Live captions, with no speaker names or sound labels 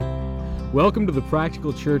Welcome to the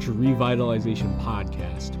Practical Church Revitalization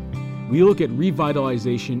Podcast. We look at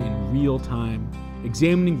revitalization in real time,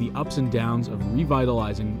 examining the ups and downs of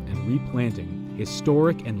revitalizing and replanting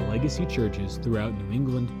historic and legacy churches throughout New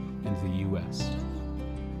England and the U.S.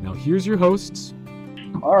 Now here's your hosts.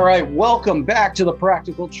 All right, welcome back to the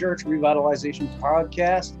Practical Church Revitalization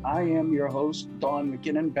Podcast. I am your host, Don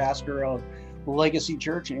McKinnon, pastor of Legacy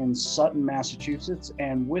Church in Sutton, Massachusetts,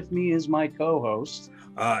 and with me is my co-host,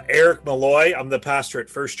 Eric Malloy. I'm the pastor at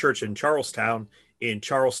First Church in Charlestown,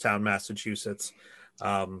 Massachusetts.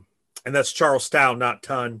 And that's Charlestown, not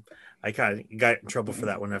Ton. I kind of got in trouble for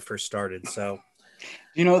that when I first started. So,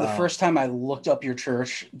 the first time I looked up your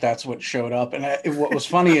church, that's what showed up. And what was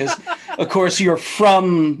funny is, of course, you're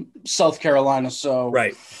from South Carolina, so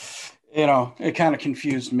right. It kind of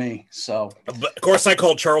confused me. So, but of course, I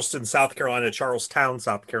called Charleston, South Carolina, Charlestown,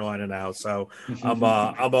 South Carolina now. So I'm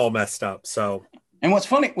all messed up. So. And what's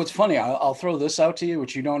funny, I'll throw this out to you,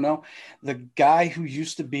 which you don't know. The guy who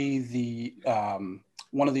used to be the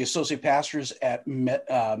one of the associate pastors at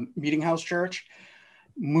Meeting House Church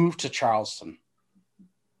moved to Charleston.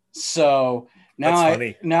 So now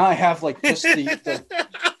I have like just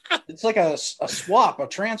it's like a swap, a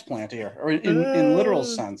transplant here, or in literal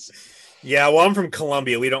sense. Yeah, well, I'm from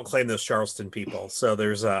Columbia. We don't claim those Charleston people, so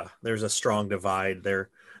there's a strong divide.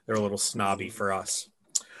 They're a little snobby for us.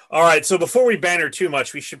 All right, so before we banter too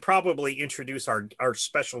much, we should probably introduce our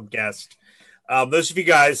special guest. Those of you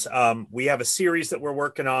guys, we have a series that we're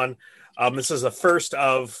working on. This is the first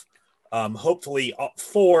of hopefully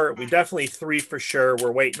 4. We definitely 3 for sure.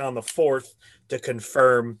 We're waiting on the 4th to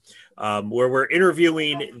confirm, where we're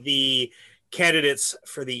interviewing the candidates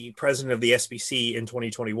for the president of the SBC in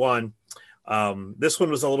 2021. This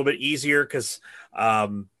one was a little bit easier because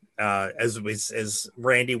as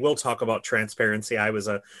Randy will talk about transparency, I was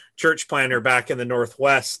a church planner back in the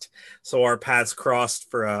Northwest, so our paths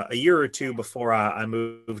crossed for a year or two before I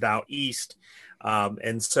moved out east.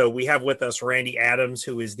 And so we have with us Randy Adams,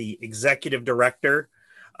 who is the executive director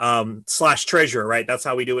 / treasurer, right? That's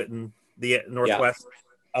how we do it in the Northwest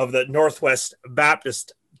of the Northwest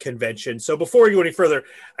Baptist Convention. So before we go any further,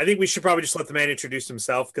 I think we should probably just let the man introduce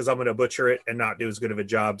himself, because I'm going to butcher it and not do as good of a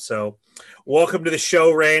job. So welcome to the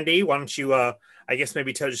show, Randy. Why don't you, I guess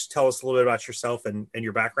maybe just tell us a little bit about yourself and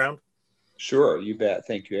your background? Sure, you bet.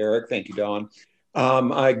 Thank you, Eric. Thank you, Don.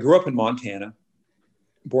 I grew up in Montana,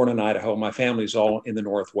 born in Idaho. My family's all in the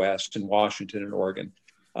Northwest, in Washington and Oregon.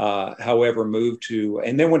 However, moved to,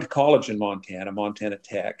 and then went to college in Montana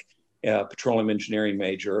Tech, petroleum engineering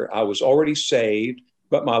major. I was already saved,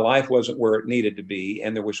 but my life wasn't where it needed to be.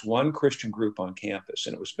 And there was one Christian group on campus,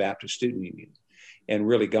 and it was Baptist Student Union. And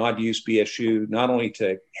really, God used BSU not only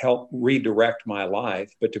to help redirect my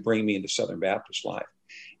life, but to bring me into Southern Baptist life.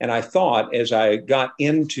 And I thought, as I got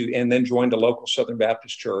into and then joined a local Southern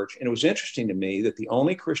Baptist church, and it was interesting to me that the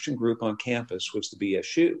only Christian group on campus was the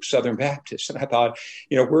BSU, Southern Baptist. And I thought,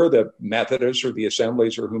 we're the Methodists or the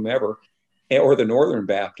Assemblies or whomever, or the Northern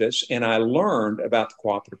Baptists. And I learned about the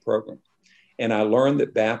cooperative program. And I learned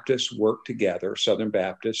that Baptists work together, Southern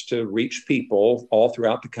Baptists, to reach people all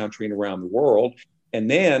throughout the country and around the world.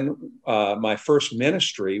 And then my first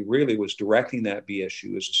ministry really was directing that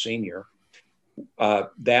BSU as a senior.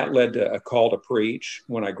 That led to a call to preach.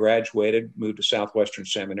 When I graduated, moved to Southwestern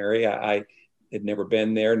Seminary. I had never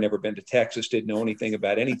been there, never been to Texas, didn't know anything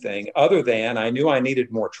about anything other than I knew I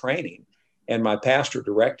needed more training. And my pastor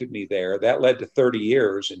directed me there. That led to 30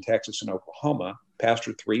 years in Texas and Oklahoma,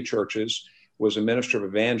 pastored 3 churches, was a minister of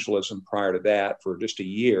evangelism prior to that for just a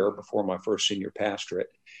year before my first senior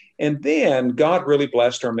pastorate. And then God really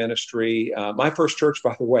blessed our ministry. My first church,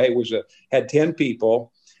 by the way, had 10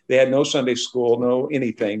 people. They had no Sunday school, no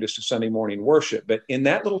anything, just a Sunday morning worship. But in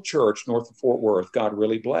that little church north of Fort Worth, God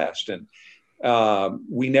really blessed. And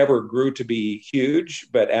we never grew to be huge,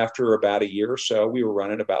 but after about a year or so, we were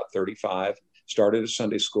running about 35, started a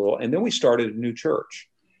Sunday school, and then we started a new church.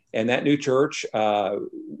 And that new church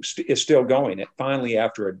is still going. It finally,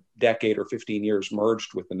 after a decade or 15 years,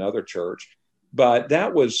 merged with another church. But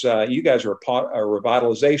that was, you guys are a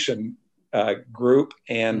revitalization group,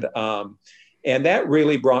 and that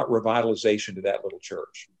really brought revitalization to that little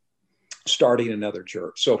church, starting another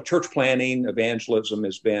church. So church planning, evangelism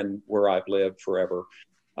has been where I've lived forever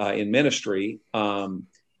in ministry.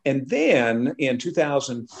 And then in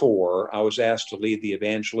 2004, I was asked to lead the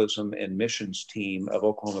evangelism and missions team of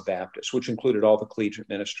Oklahoma Baptist, which included all the collegiate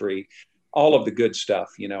ministry, all of the good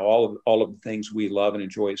stuff, all of the things we love and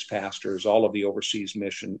enjoy as pastors, all of the overseas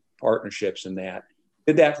mission partnerships and that.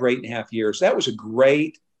 Did that for 8.5 years. That was a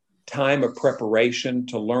great time of preparation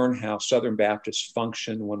to learn how Southern Baptists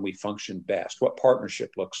function when we function best, what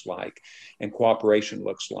partnership looks like and cooperation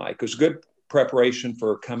looks like. It was good preparation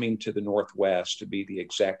for coming to the Northwest to be the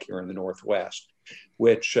exec here in the Northwest,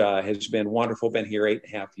 which has been wonderful. Been here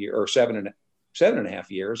 8.5 years, or 7.5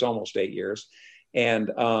 years, almost 8 years.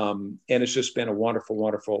 And it's just been a wonderful,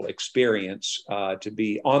 wonderful experience to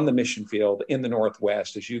be on the mission field in the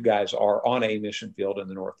Northwest, as you guys are on a mission field in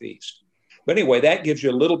the Northeast. But anyway, that gives you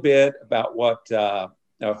a little bit about what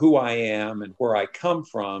who I am and where I come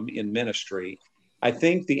from in ministry. I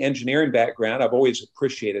think the engineering background, I've always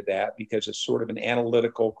appreciated that because it's sort of an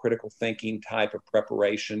analytical, critical thinking type of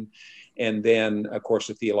preparation. And then, of course,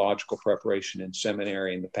 the theological preparation in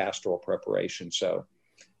seminary and the pastoral preparation. So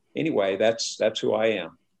anyway, that's who I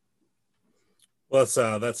am. Well,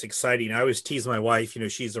 that's exciting. I always tease my wife,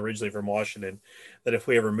 she's originally from Washington, that if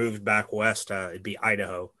we ever moved back west, it'd be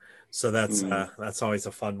Idaho. So that's always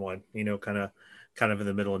a fun one, kind of in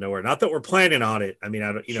the middle of nowhere. Not that we're planning on it. I mean,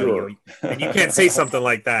 I don't, Sure. And you can't say something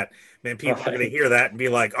like that, man. People Right. are going to hear that and be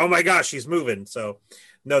like, "Oh my gosh, she's moving." So,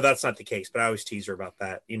 no, that's not the case. But I always tease her about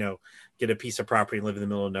that. Get a piece of property and live in the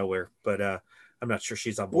middle of nowhere. But I'm not sure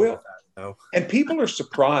she's on board with that. So. And people are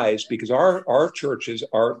surprised because our churches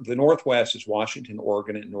are, the Northwest is Washington,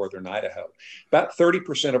 Oregon, and Northern Idaho. About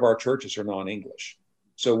 30% of our churches are non-English.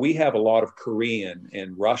 So we have a lot of Korean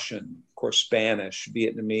and Russian, of course, Spanish,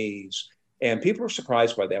 Vietnamese, and people are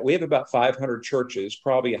surprised by that. We have about 500 churches,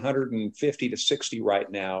 probably 150 to 60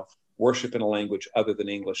 right now, worship in a language other than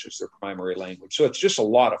English as their primary language. So it's just a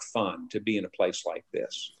lot of fun to be in a place like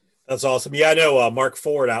this. That's awesome. Yeah, I know Mark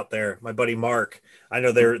Ford out there, my buddy Mark. I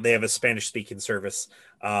know they have a Spanish speaking service,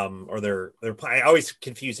 or they're. I always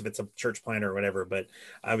confuse if it's a church planter or whatever, but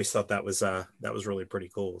I always thought that was really pretty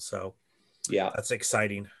cool. So yeah, that's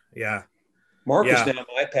exciting. Yeah, Mark is now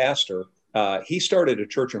my pastor. He started a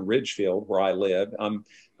church in Ridgefield where I live. I'm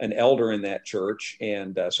an elder in that church.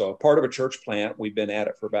 And so a part of a church plant. We've been at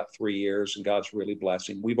it for about 3 years and God's really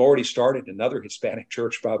blessing. We've already started another Hispanic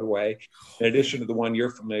church, by the way, in addition to the one you're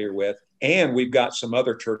familiar with. And we've got some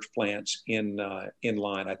other church plants in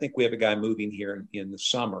line. I think we have a guy moving here in the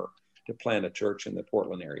summer to plant a church in the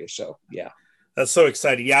Portland area. So, yeah. That's so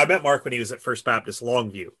exciting. Yeah, I met Mark when he was at First Baptist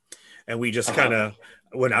Longview. And we just kind of,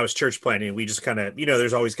 when I was church planting, we just kind of,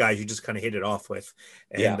 there's always guys you just kind of hit it off with.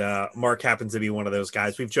 And Mark happens to be one of those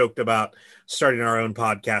guys. We've joked about starting our own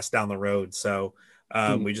podcast down the road. So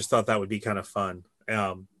we just thought that would be kind of fun.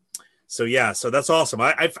 So that's awesome.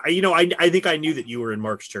 I think I knew that you were in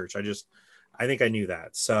Mark's church. I think I knew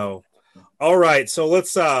that. So, all right. So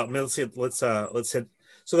let's hit.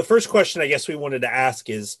 So the first question I guess we wanted to ask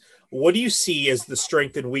is, what do you see as the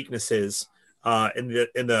strength and weaknesses in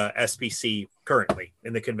the SBC currently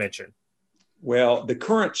in the convention? Well, the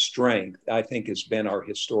current strength, I think, has been our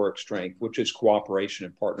historic strength, which is cooperation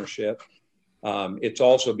and partnership. It's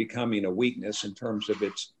also becoming a weakness in terms of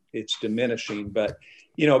its diminishing. But,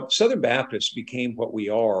 Southern Baptists became what we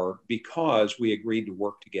are because we agreed to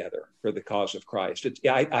work together for the cause of Christ.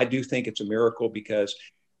 I do think it's a miracle because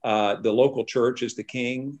the local church is the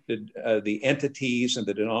king. The entities and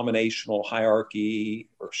the denominational hierarchy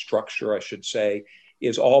or structure, I should say,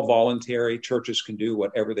 is all voluntary. Churches can do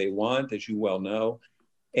whatever they want, as you well know.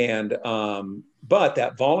 And but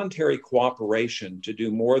that voluntary cooperation to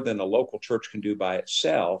do more than a local church can do by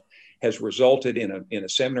itself has resulted in a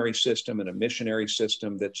seminary system and a missionary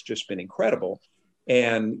system that's just been incredible.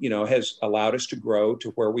 And, has allowed us to grow to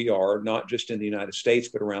where we are, not just in the United States,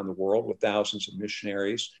 but around the world with thousands of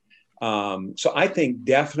missionaries. So I think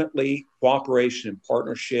definitely cooperation and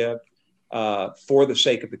partnership for the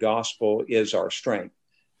sake of the gospel is our strength.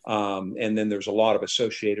 And then there's a lot of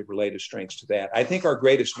associated related strengths to that. I think our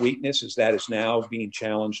greatest weakness is that is now being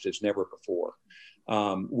challenged as never before.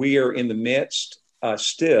 We are in the midst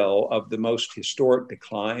still of the most historic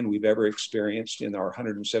decline we've ever experienced in our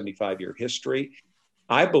 175-year history.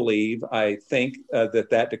 I think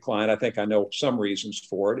that decline, I think I know some reasons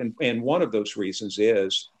for it. And one of those reasons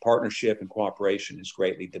is partnership and cooperation is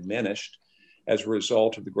greatly diminished as a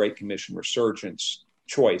result of the Great Commission resurgence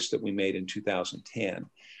choice that we made in 2010.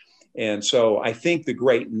 And so I think the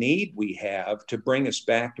great need we have to bring us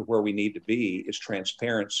back to where we need to be is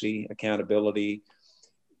transparency, accountability,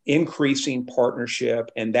 increasing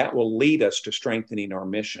partnership, and that will lead us to strengthening our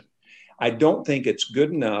mission. I don't think it's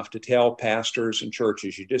good enough to tell pastors and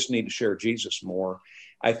churches, you just need to share Jesus more.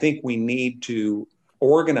 I think we need to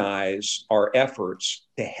organize our efforts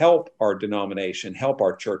to help our denomination, help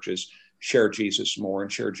our churches share Jesus more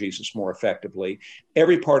and share Jesus more effectively.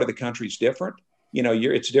 Every part of the country is different.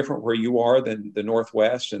 It's different where you are than the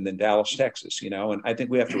Northwest and then Dallas, Texas, and I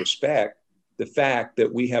think we have to respect the fact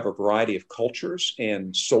that we have a variety of cultures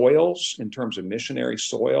and soils in terms of missionary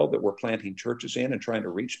soil that we're planting churches in and trying to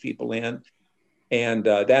reach people in. And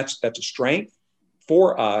that's a strength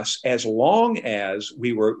for us, as long as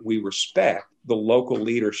we respect the local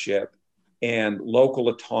leadership and local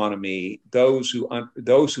autonomy, those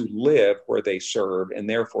who live where they serve, and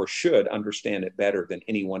therefore should understand it better than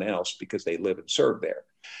anyone else because they live and serve there.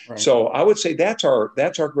 Right. So I would say that's our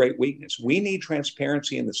great weakness. We need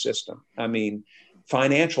transparency in the system. I mean,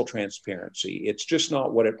 financial transparency. It's just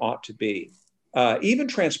not what it ought to be. Even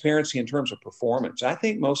transparency in terms of performance. I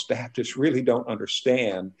think most Baptists really don't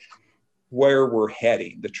understand where we're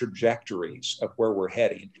heading, the trajectories of where we're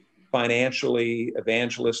heading, financially,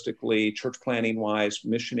 evangelistically, church planning wise,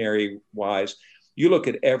 missionary wise. You look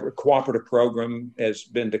at every cooperative program has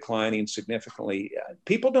been declining significantly.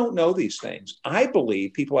 People don't know these things. I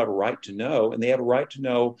believe people have a right to know, and they have a right to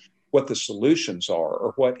know what the solutions are,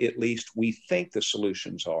 or what at least we think the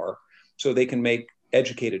solutions are, so they can make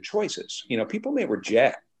educated choices. You know, people may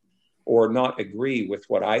reject or not agree with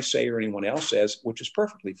what I say or anyone else says, which is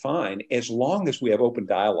perfectly fine, as long as we have open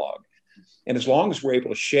dialogue. And as long as we're able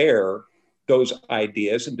to share those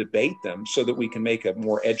ideas and debate them so that we can make a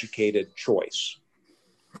more educated choice.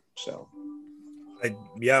 So,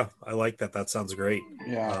 I like that. That sounds great.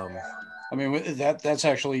 Yeah. I mean, that's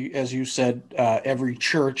actually, as you said, every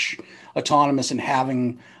church autonomous and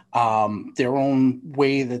having their own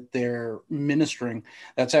way that they're ministering.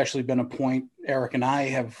 That's actually been a point Eric and I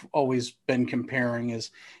have always been comparing.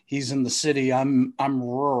 Is he's in the city, I'm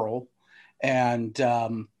rural, and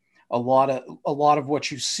a lot of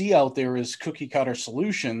what you see out there is cookie cutter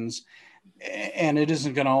solutions, and it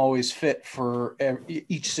isn't going to always fit for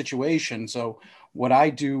each situation. So what I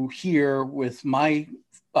do here with my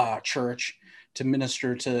church to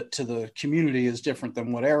minister to the community is different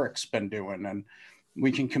than what Eric's been doing, and we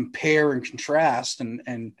can compare and contrast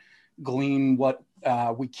and glean what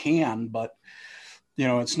we can, but you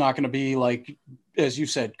know, it's not going to be like, as you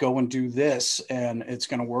said, go and do this and it's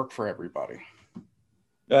going to work for everybody.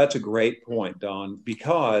 That's a great point, Don,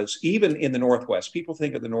 because even in the Northwest, people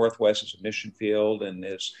think of the Northwest as a mission field and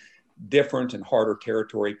as different and harder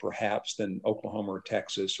territory perhaps than Oklahoma or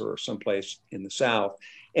Texas or someplace in the South.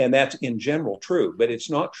 And that's in general true, but it's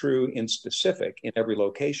not true in specific in every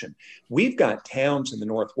location. We've got towns in the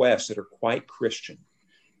Northwest that are quite Christian.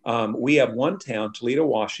 We have one town, Toledo,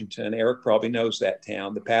 Washington. Eric probably knows that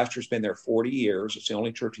town. The pastor's been there 40 years. It's the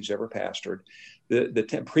only church he's ever pastored.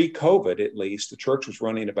 Pre-COVID, at least, the church was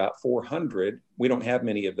running about 400. We don't have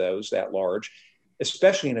many of those that large,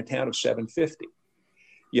 especially in a town of 750.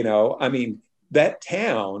 You know, I mean, that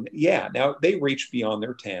town, yeah, now they reach beyond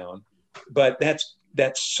their town, but that's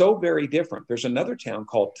so very different. There's another town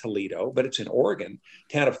called Toledo, but it's in Oregon,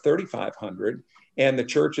 town of 3,500. And the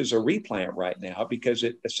church is a replant right now because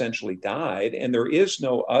it essentially died. And there is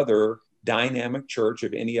no other dynamic church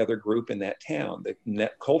of any other group in that town. The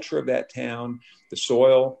net culture of that town, the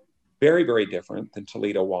soil, very, very different than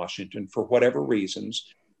Toledo, Washington, for whatever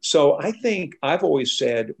reasons. So I think I've always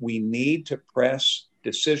said we need to press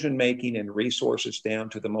decision-making and resources down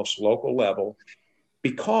to the most local level,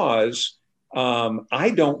 because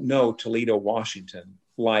I don't know Toledo, Washington,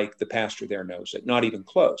 like the pastor there knows it, not even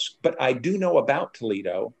close. But I do know about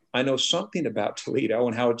Toledo. I know something about Toledo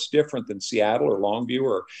and how it's different than Seattle or Longview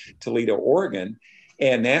or Toledo, Oregon.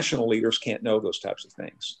 And national leaders can't know those types of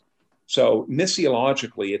things. So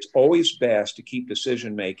missiologically, it's always best to keep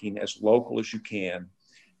decision-making as local as you can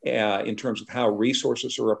in terms of how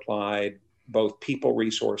resources are applied, both people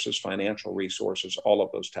resources, financial resources, all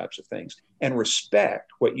of those types of things. And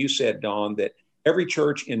respect what you said, Don, that every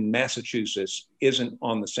church in Massachusetts isn't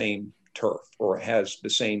on the same turf or has the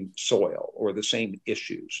same soil or the same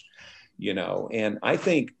issues, you know. And I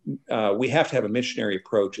think we have to have a missionary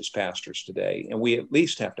approach as pastors today. And we at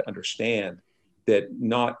least have to understand that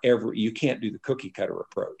you can't do the cookie cutter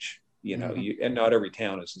approach, you know, and not every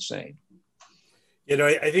town is the same. You know,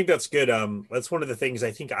 I think that's good. That's one of the things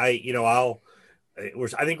I think I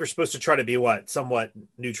think we're supposed to try to be somewhat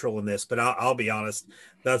neutral in this, but I'll be honest.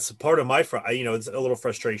 That's part of my, it's a little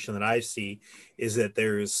frustration that I see is that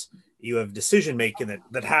you have decision making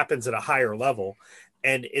that happens at a higher level.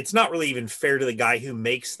 And it's not really even fair to the guy who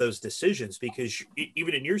makes those decisions, because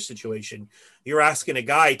even in your situation, you're asking a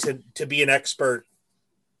guy to be an expert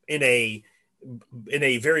in a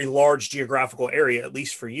very large geographial area, at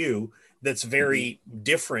least for you, that's very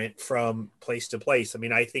different from place to place. I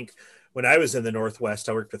mean, I think when I was in the Northwest,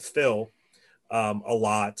 I worked with Phil a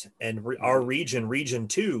lot, and our region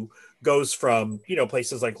 2 goes from,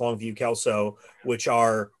 places like Longview, Kelso, which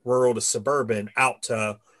are rural to suburban, out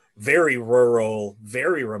to very rural,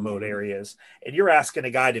 very remote areas. And you're asking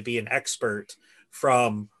a guy to be an expert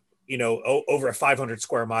from, over a 500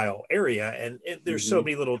 square mile area. And there's so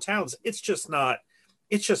many little towns. It's just not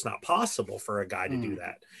possible for a guy to do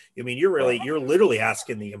that. I mean, you're literally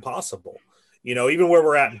asking the impossible. Even where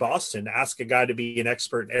we're at in Boston, ask a guy to be an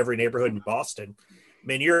expert in every neighborhood in Boston. I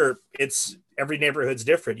mean, every neighborhood's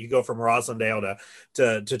different. You go from Roslindale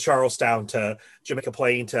to Charlestown to Jamaica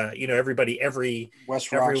Plain to, every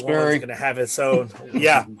West everyone's Roxbury going to have its own.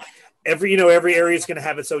 Yeah. Every area is going to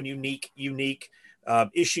have its own unique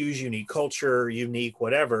issues, unique culture, unique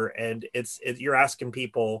whatever. And you're asking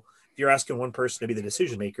people, if you're asking one person to be the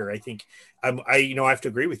decision maker, I think I have to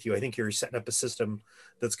agree with you. I think you're setting up a system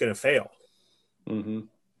that's going to fail. Mm-hmm.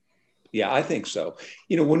 Yeah, I think so.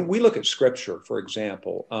 When we look at scripture, for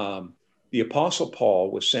example, the Apostle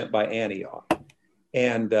Paul was sent by Antioch,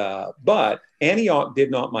 but Antioch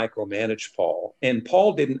did not micromanage Paul, and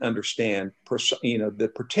Paul didn't understand,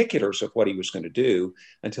 the particulars of what he was going to do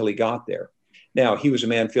until he got there. Now, he was a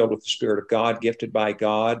man filled with the Spirit of God, gifted by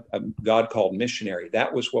God, God called missionary.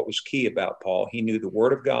 That was what was key about Paul. He knew the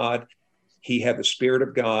Word of God. He had the Spirit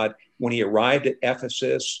of God. When he arrived at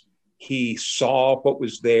Ephesus, he saw what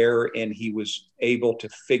was there, and he was able to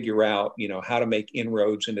figure out, how to make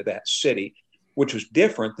inroads into that city, which was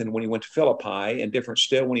different than when he went to Philippi and different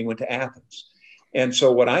still when he went to Athens. And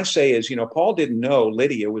so what I say is, Paul didn't know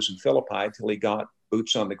Lydia was in Philippi till he got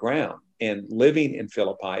boots on the ground. And living in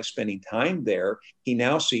Philippi, spending time there, he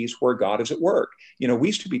now sees where God is at work. We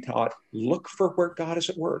used to be taught, look for where God is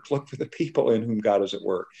at work, look for the people in whom God is at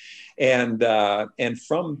work. And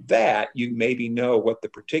from that, you maybe know what the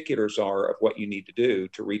particulars are of what you need to do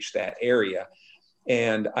to reach that area.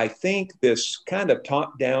 And I think this kind of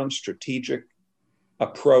top-down strategic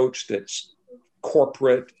approach that's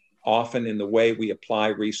corporate, often in the way we apply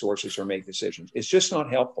resources or make decisions, it's just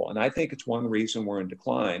not helpful. And I think it's one reason we're in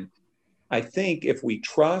decline. I think if we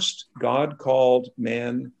trust God called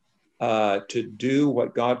men to do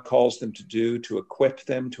what God calls them to do, to equip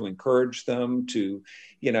them, to encourage them,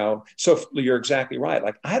 so you're exactly right.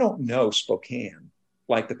 Like, I don't know Spokane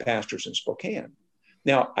like the pastors in Spokane.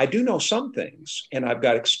 Now, I do know some things, and I've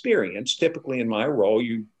got experience. Typically in my role,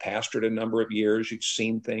 you pastored a number of years, you've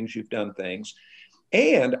seen things, you've done things.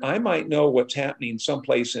 And I might know what's happening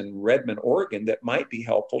someplace in Redmond, Oregon, that might be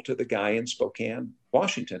helpful to the guy in Spokane,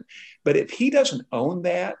 Washington. But if he doesn't own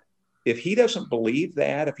that, if he doesn't believe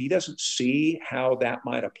that, if he doesn't see how that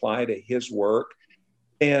might apply to his work,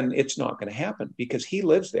 then it's not going to happen because he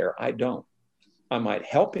lives there. I don't. I might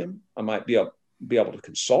help him. I might be able to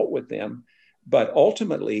consult with them. But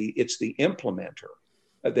ultimately, it's the implementer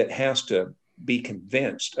that has to be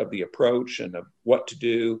convinced of the approach and of what to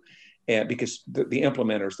do. And because the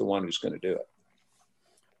implementer is the one who's going to do it.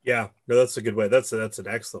 Yeah, no, that's a good way. That's an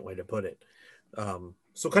excellent way to put it.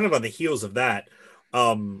 So kind of on the heels of that,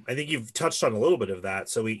 I think you've touched on a little bit of that.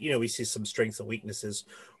 So we see some strengths and weaknesses.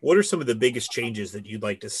 What are some of the biggest changes that you'd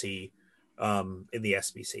like to see in the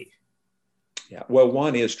SBC? Yeah, well,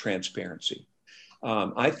 one is transparency.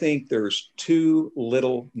 I think there's too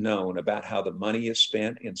little known about how the money is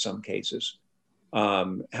spent in some cases.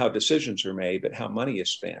 How decisions are made, but how money is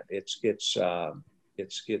spent. It's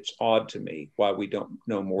odd to me why we don't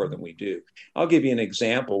know more than we do. I'll give you an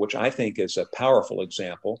example, which I think is a powerful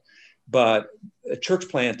example, but church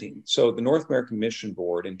planting. So the North American Mission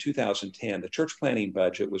Board in 2010, the church planting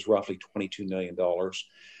budget was roughly $22 million.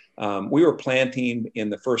 We were planting in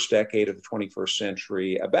the first decade of the 21st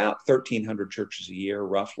century about 1,300 churches a year,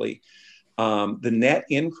 roughly. The net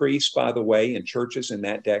increase, by the way, in churches in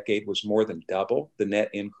that decade was more than double the net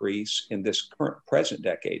increase in this present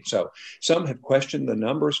decade. So some have questioned the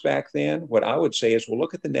numbers back then. What I would say is, well,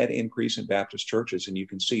 look at the net increase in Baptist churches, and you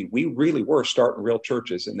can see we really were starting real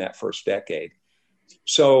churches in that first decade.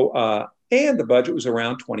 So, and the budget was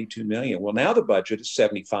around 22 million. Well, now the budget is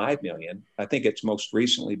 75 million. I think it's most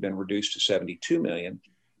recently been reduced to 72 million.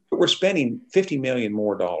 But we're spending 50 million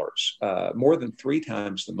more dollars, more than 3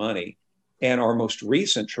 times the money. And our most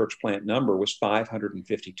recent church plant number was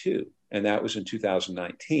 552, and that was in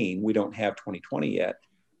 2019. We don't have 2020 yet,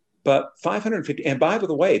 but 550. And by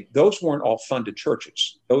the way, those weren't all funded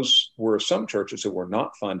churches. Those were some churches that were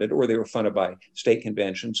not funded, or they were funded by state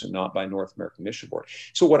conventions and not by North American Mission Board.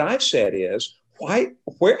 So what I've said is,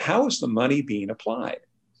 how is the money being applied?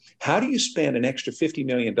 How do you spend an extra $50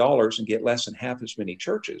 million and get less than half as many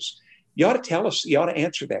churches? You ought to tell us, you ought to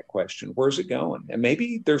answer that question. Where's it going? And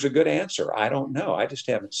maybe there's a good answer. I don't know. I just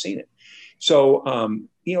haven't seen it. So,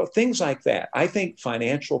 things like that. I think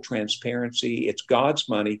financial transparency, it's God's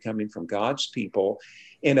money coming from God's people.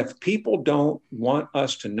 And if people don't want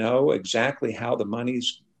us to know exactly how the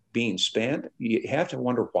money's being spent, you have to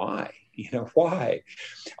wonder why. Why?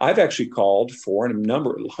 I've actually called for, and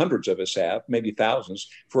hundreds of us have, maybe thousands,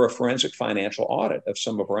 for a forensic financial audit of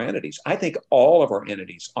some of our entities. I think all of our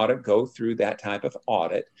entities ought to go through that type of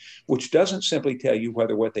audit, which doesn't simply tell you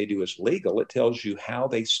whether what they do is legal. It tells you how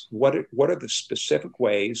what are the specific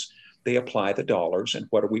ways they apply the dollars, and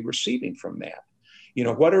what are we receiving from that?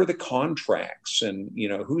 What are the contracts, and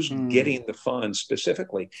who's getting the funds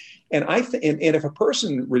specifically? And and if a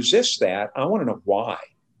person resists that, I want to know why.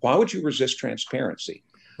 Why would you resist transparency?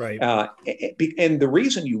 Right. And the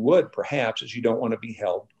reason you would, perhaps, is you don't want to be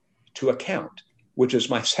held to account, which is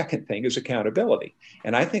my second thing, is accountability.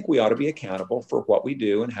 And I think we ought to be accountable for what we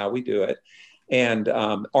do and how we do it. And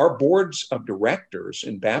our boards of directors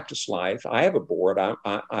in Baptist Life, I have a board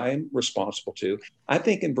I'm responsible to. I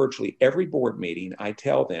think in virtually every board meeting, I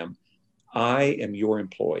tell them, I am your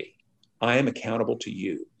employee. I am accountable to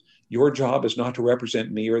you. Your job is not to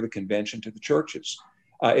represent me or the convention to the churches.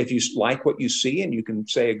 If you like what you see and you can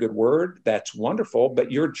say a good word, that's wonderful.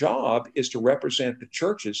 But your job is to represent the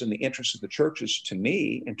churches and the interests of the churches to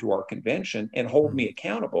me and to our convention, and hold me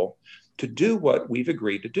accountable to do what we've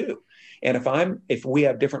agreed to do. And if we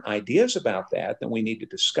have different ideas about that, then we need to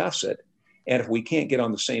discuss it. And if we can't get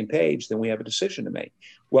on the same page, then we have a decision to make.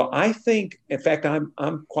 Well, I think, in fact,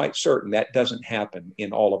 I'm quite certain that doesn't happen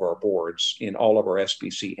in all of our boards, in all of our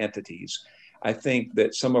SBC entities. I think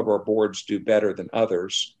that some of our boards do better than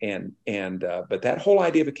others, but that whole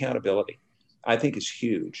idea of accountability, I think, is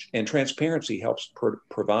huge. And transparency helps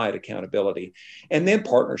provide accountability. And then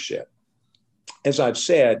partnership. As I've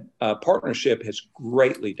said, partnership has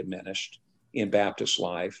greatly diminished in Baptist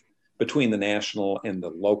Life between the national and the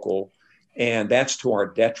local, and that's to our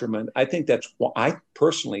detriment. I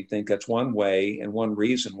personally think that's one way and one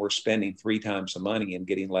reason we're spending 3 times the money and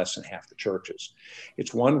getting less than half the churches.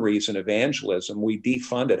 It's one reason evangelism, we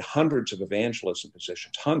defunded hundreds of evangelism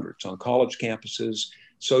positions, hundreds on college campuses,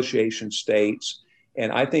 association states.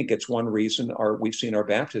 And I think it's one reason we've seen our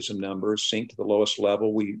baptism numbers sink to the lowest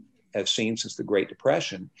level we have seen since the Great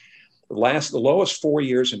Depression. The lowest 4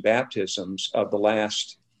 years in baptisms of the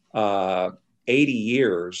last 80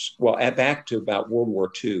 years, back to about World War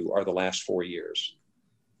II, are the last 4 years.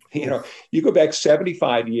 You go back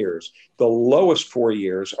 75 years, the lowest 4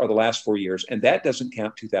 years are the last 4 years, and that doesn't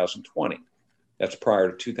count 2020. That's prior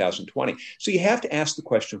to 2020. So you have to ask the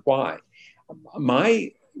question, why?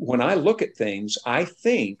 When I look at things, I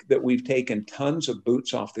think that we've taken tons of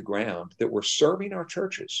boots off the ground that were serving our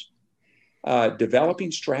churches,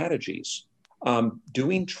 developing strategies,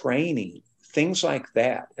 doing training, things like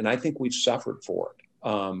that. And I think we've suffered for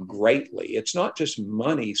it greatly. It's not just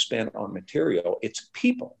money spent on material, it's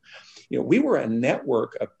people. We were a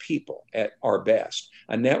network of people at our best,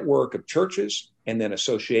 a network of churches and then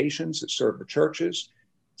associations that serve the churches,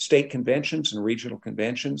 state conventions and regional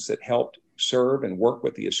conventions that helped serve and work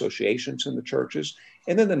with the associations and the churches,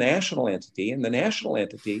 and then the national entity. And the national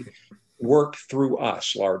entity worked through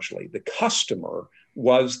us largely. The customer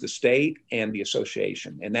was the state and the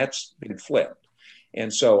association, and that's been flipped.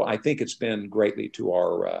 And so I think it's been greatly to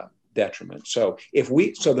our detriment. So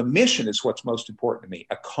the mission is what's most important to me,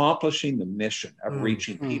 accomplishing the mission of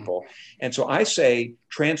reaching people. And so I say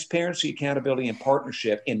transparency, accountability, and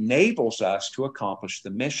partnership enables us to accomplish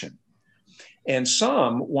the mission. And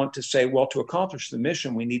some want to say, well, to accomplish the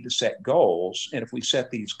mission, we need to set goals. And if we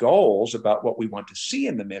set these goals about what we want to see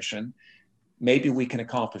in the mission, maybe we can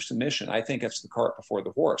accomplish the mission. I think it's the cart before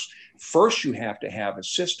the horse. First, you have to have a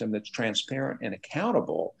system that's transparent and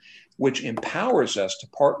accountable, which empowers us to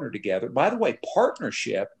partner together. By the way,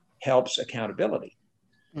 partnership helps accountability.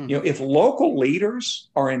 Mm-hmm. If local leaders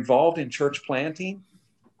are involved in church planting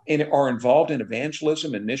and are involved in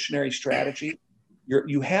evangelism and missionary strategy,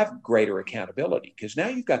 you have greater accountability, because now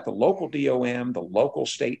you've got the local DOM, the local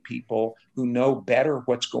state people who know better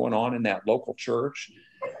what's going on in that local church.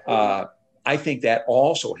 I think that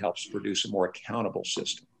also helps produce a more accountable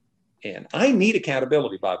system. And I need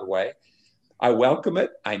accountability, by the way. I welcome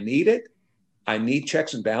it. I need it. I need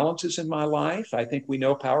checks and balances in my life. I think we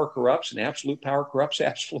know power corrupts, and absolute power corrupts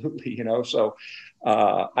absolutely, So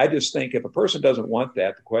I just think if a person doesn't want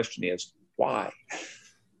that, the question is, why?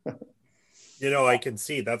 I can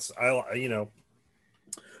see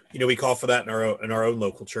we call for that in our own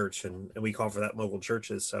local church, and we call for that in local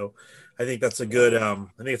churches. So I think that's a good, I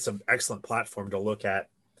think it's an excellent platform to look at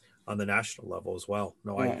on the national level as well.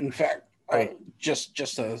 In fact, I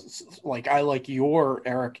like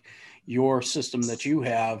your system that you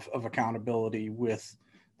have of accountability with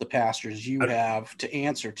the pastors you have to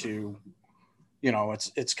answer to.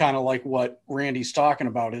 It's kind of like what Randy's talking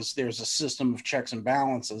about, is there's a system of checks and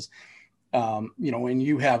balances. and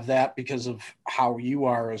you have that because of how you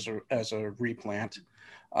are as a replant.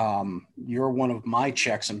 You're one of my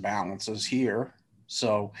checks and balances here.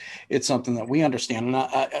 So it's something that we understand. And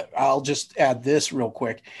I'll just add this real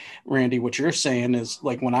quick, Randy, what you're saying is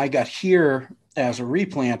like when I got here as a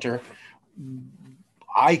replanter,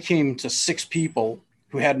 I came to 6 people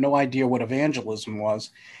who had no idea what evangelism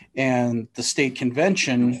was. And the state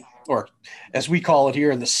convention, or as we call it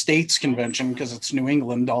here, the states convention, because it's New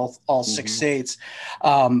England, all 6 states,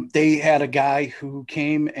 they had a guy who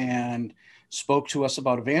came and spoke to us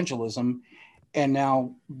about evangelism. And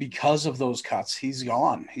now because of those cuts, he's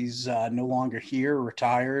gone. He's no longer here,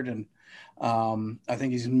 retired. And I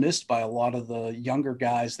think he's missed by a lot of the younger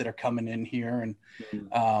guys that are coming in here. And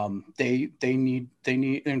they need,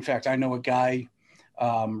 in fact, I know a guy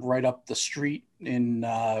right up the street in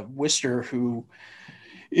Worcester who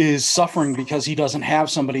is suffering because he doesn't have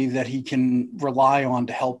somebody that he can rely on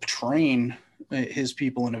to help train his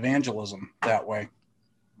people in evangelism that way.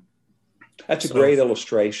 That's a great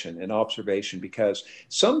illustration and observation, because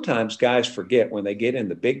sometimes guys forget when they get in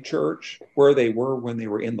the big church where they were when they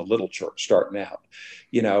were in the little church starting out,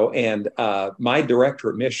 and my director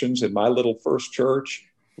of missions in my little first church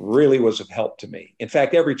really was of help to me. In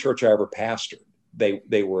fact, every church I ever pastored,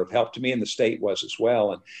 they were of help to me, and the state was as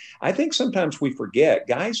well. And I think sometimes we forget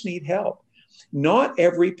guys need help. Not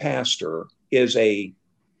every pastor is a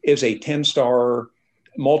 10-star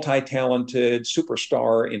multi-talented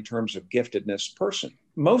superstar in terms of giftedness person.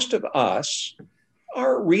 Most of us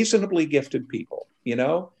are reasonably gifted people,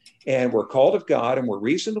 and we're called of God and we're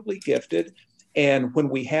reasonably gifted. And when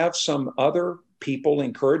we have some other people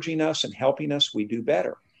encouraging us and helping us, we do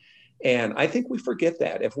better. And I think we forget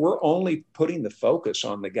that. If we're only putting the focus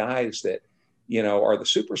on the guys that, are the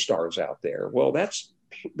superstars out there, well, that's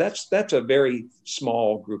a very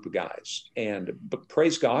small group of guys, but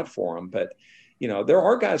praise God for them. But there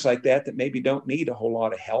are guys like that maybe don't need a whole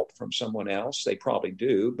lot of help from someone else. They probably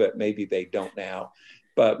do, but maybe they don't now.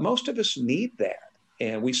 But most of us need that.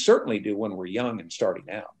 And we certainly do when we're young and starting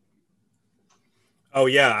out. Oh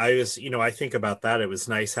yeah. I think about that. It was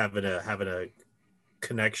nice having a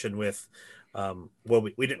connection with,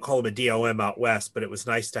 we didn't call him a DOM out West, but it was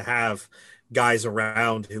nice to have guys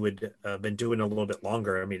around who had been doing a little bit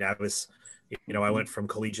longer. I mean, I went from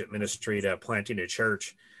collegiate ministry to planting a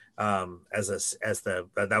church.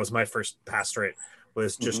 That was my first pastorate,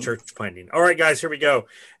 was just church planting. All right, guys, here we go.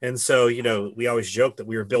 And so, we always joke that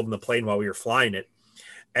we were building the plane while we were flying it.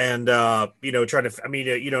 And, not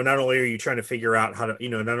only are you trying to figure out how to,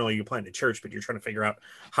 not only are you planting a church, but you're trying to figure out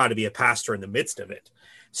how to be a pastor in the midst of it.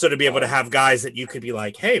 So to be able to have guys that you could be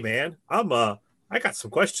like, hey man, I got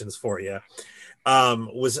some questions for you,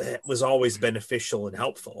 was always beneficial and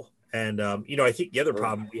helpful. And, I think the other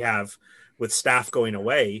problem we have with staff going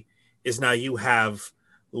away is now you have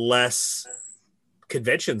less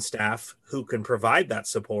convention staff who can provide that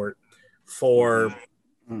support for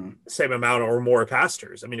the same amount or more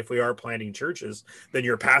pastors. I mean, if we are planting churches, then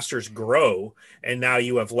your pastors grow, and now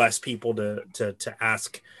you have less people to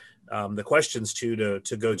ask the questions to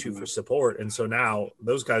go to for support. And so now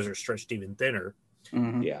those guys are stretched even thinner.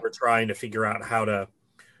 Yeah. We're trying to figure out how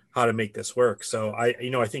to make this work. So I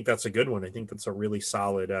think that's a good one. I think that's a really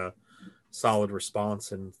solid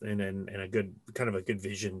response and a good kind of a good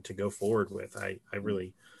vision to go forward with. I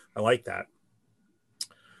like that.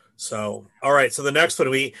 So, all right. So the next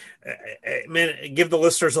one, give the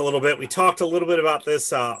listeners a little bit. We talked a little bit about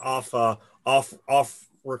this off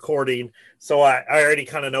recording. So I already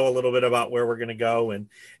kind of know a little bit about where we're going to go and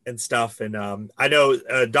stuff. And I know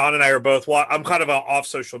Don and I are both, I'm kind of off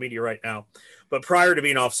social media right now, but prior to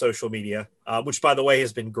being off social media, which by the way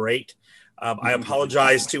has been great. I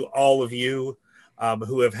apologize to all of you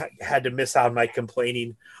who have had to miss out on my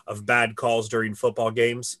complaining of bad calls during football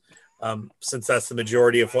games, since that's the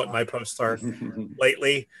majority of what my posts are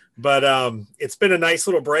lately. But it's been a nice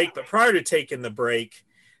little break. But prior to taking the break,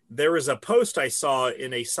 there was a post I saw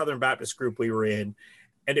in a Southern Baptist group we were in,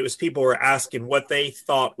 and it was people were asking what they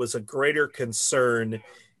thought was a greater concern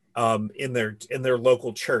in their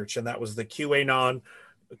local church, and that was the QAnon.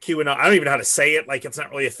 I don't even know how to say it. Like, it's not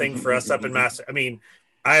really a thing for us up in Mass. I mean,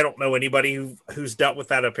 I don't know anybody who's dealt with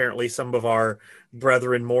that. Apparently some of our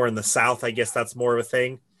brethren more in the South, I guess that's more of a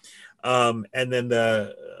thing. And then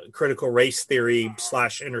the critical race theory /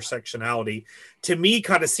 intersectionality to me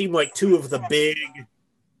kind of seemed like two of the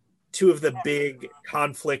big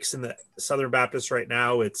conflicts in the Southern Baptists right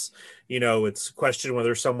now. It's question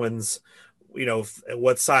whether someone's,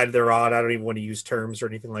 what side they're on. I don't even want to use terms or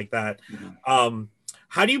anything like that.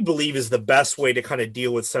 How do you believe is the best way to kind of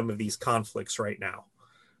deal with some of these conflicts right now?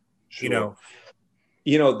 Sure.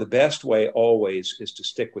 The best way always is to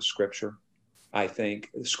stick with Scripture. I think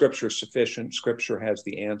Scripture is sufficient. Scripture has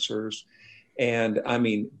the answers. And I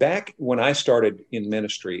mean, back when I started in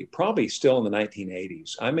ministry, probably still in the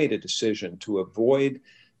 1980s, I made a decision to avoid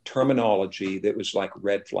terminology that was like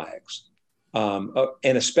red flags.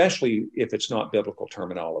 And especially if it's not biblical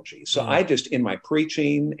terminology. So I just, in my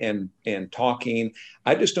preaching and talking,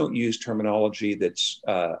 I just don't use terminology that's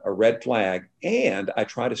a red flag, and I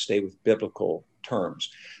try to stay with biblical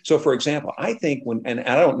terms. So, for example, I think and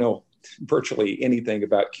I don't know virtually anything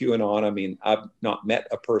about QAnon. I mean, I've not met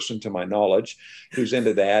a person to my knowledge who's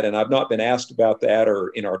into that, and I've not been asked about that, or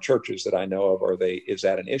in our churches that I know of, is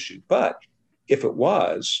that an issue? But if it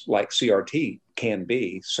was, like CRT can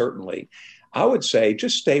be, certainly, I would say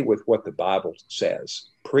just stay with what the Bible says.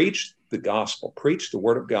 Preach the gospel, preach the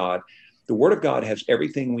word of God. The word of God has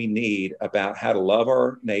everything we need about how to love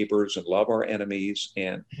our neighbors and love our enemies.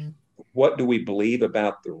 And what do we believe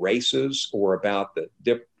about the races or about the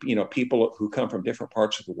people who come from different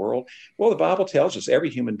parts of the world? Well, the Bible tells us every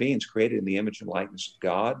human being is created in the image and likeness of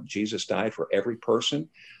God. Jesus died for every person.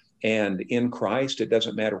 And in Christ, it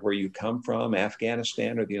doesn't matter where you come from,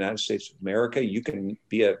 Afghanistan or the United States of America, you can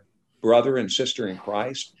be a brother and sister in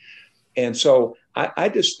Christ. And so I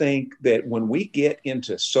just think that when we get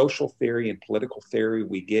into social theory and political theory,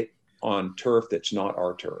 we get on turf that's not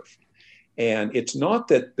our turf. And it's not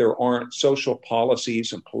that there aren't social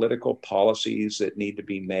policies and political policies that need to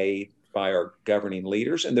be made by our governing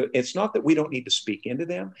leaders. And it's not that we don't need to speak into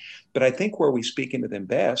them, but I think where we speak into them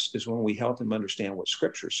best is when we help them understand what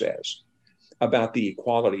Scripture says about the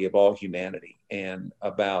equality of all humanity and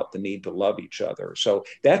about the need to love each other. So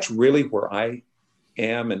that's really where I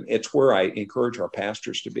am. And it's where I encourage our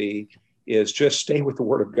pastors to be, is just stay with the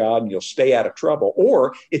word of God and you'll stay out of trouble.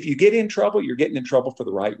 Or if you get in trouble, you're getting in trouble for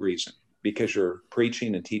the right reason, because you're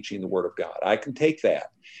preaching and teaching the word of God. I can take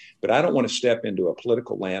that, but I don't want to step into a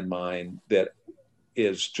political landmine that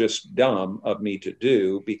is just dumb of me to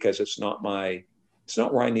do, because it's not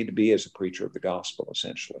where I need to be as a preacher of the gospel,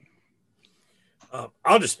 essentially.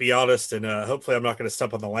 I'll just be honest, and hopefully I'm not going to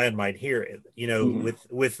step on the landmine here.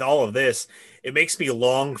 With all of this, it makes me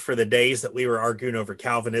long for the days that we were arguing over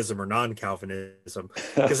Calvinism or non-Calvinism,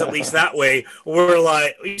 because at least that way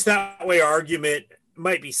our argument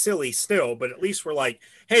might be silly still, but at least we're like,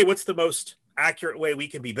 hey, what's the most accurate way we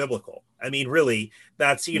can be biblical? I mean, really,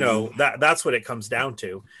 that's that's what it comes down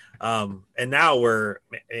to. And now we're,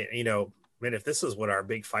 man, if this is what our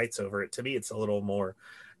big fight's over, to me, it's a little more.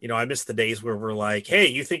 I miss the days where we're like, hey,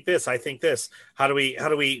 you think this, I think this. How do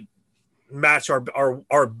we match our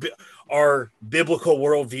biblical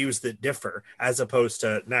worldviews that differ, as opposed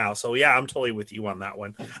to now? So yeah, I'm totally with you on that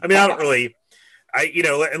one. I mean,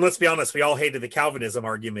 and let's be honest, we all hated the Calvinism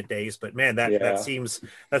argument days, but man, that seems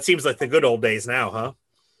like the good old days now, huh?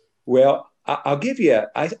 Well, I'll give you,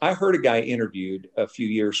 I heard a guy interviewed a few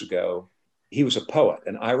years ago. He was a poet,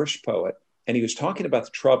 an Irish poet. And he was talking about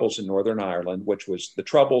the Troubles in Northern Ireland, the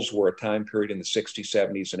Troubles were a time period in the 60s,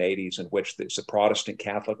 70s, and 80s in which there's a Protestant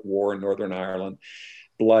Catholic war in Northern Ireland,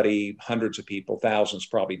 bloody, hundreds of people, thousands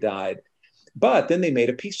probably died. But then they made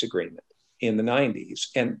a peace agreement in the 90s.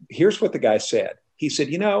 And here's what the guy said. He said,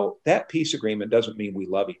 that peace agreement doesn't mean we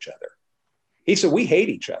love each other. He said, we hate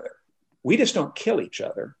each other. We just don't kill each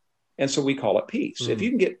other. And so we call it peace.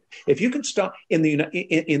 Mm. If you can stop in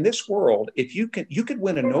this world, you could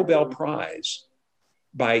win a Nobel Prize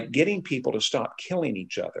by getting people to stop killing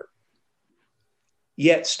each other,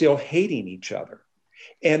 yet still hating each other.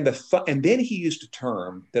 And then he used a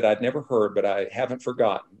term that I'd never heard, but I haven't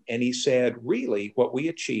forgotten. And he said, really, what we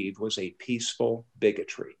achieved was a peaceful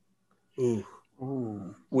bigotry. Ooh.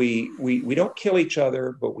 Ooh. We don't kill each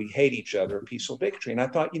other, but we hate each other, peaceful bigotry. And I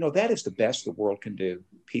thought, that is the best the world can do,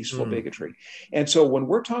 peaceful bigotry. And so when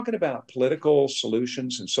we're talking about political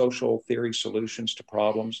solutions and social theory solutions to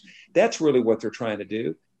problems, that's really what they're trying to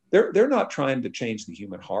do. They're not trying to change the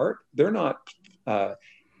human heart. They're not,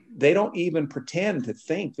 they don't even pretend to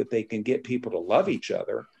think that they can get people to love each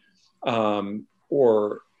other, or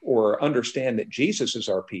understand that Jesus is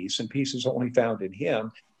our peace and peace is only found in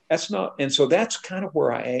him. And so that's kind of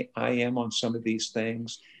where I am on some of these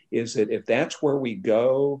things, is that if that's where we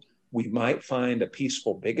go, we might find a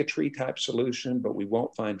peaceful bigotry type solution, but we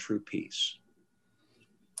won't find true peace.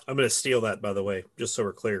 I'm going to steal that, by the way, just so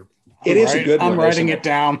we're clear. It is a good one. I'm writing it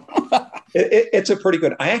down. It's a pretty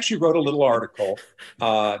good. I actually wrote a little article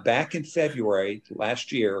back in February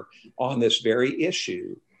last year on this very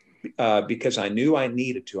issue because I knew I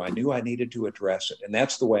needed to. I knew I needed to address it, and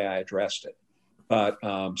that's the way I addressed it. But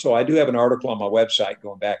so I do have an article on my website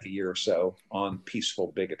going back a year or so on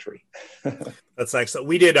peaceful bigotry. That's excellent.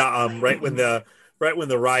 We did right when the right when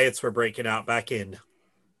the riots were breaking out back in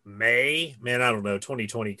May. Man, I don't know.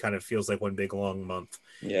 2020 kind of feels like one big long month.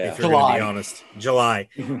 Yeah. If you're going to be honest, July.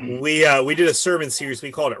 We did a sermon series.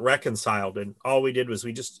 We called it Reconciled, and all we did was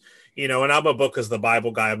we just, and I'm a book as the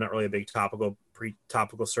Bible guy. I'm not really a big topical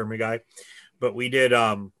sermon guy, but we did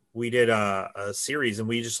a series, and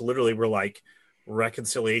we just literally were like,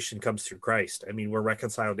 reconciliation comes through Christ. I mean, we're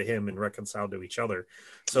reconciled to him and reconciled to each other.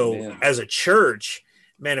 So as a church,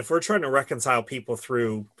 man, if we're trying to reconcile people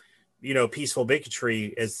through, peaceful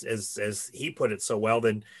bigotry, as he put it so well,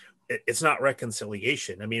 then it's not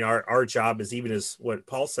reconciliation. I mean, our job is, even as what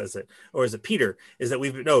Paul says it, or is it Peter, is that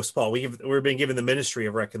we're being given the ministry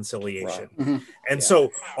of reconciliation. Right. Mm-hmm. And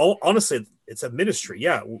so honestly, it's a ministry.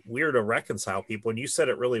 Yeah. We're to reconcile people. And you said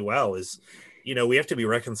it really well, is, we have to be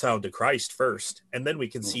reconciled to Christ first, and then we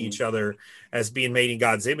can see each other as being made in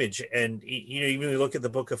God's image. And, even when you look at the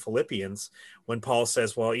book of Philippians, when Paul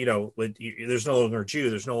says, well, there's no longer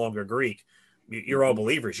Jew, there's no longer Greek. You're all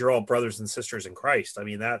believers. You're all brothers and sisters in Christ. I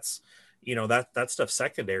mean, that's, that stuff's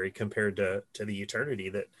secondary compared to the eternity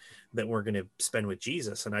that we're going to spend with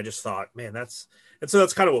Jesus. And I just thought, man, that's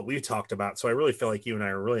kind of what we've talked about. So I really feel like you and I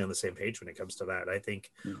are really on the same page when it comes to that. I think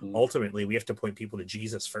ultimately we have to point people to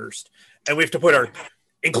Jesus first, and we have to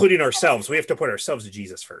including ourselves, we have to put ourselves to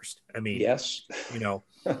Jesus first. I mean, yes,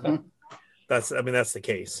 that's the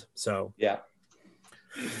case. So, yeah.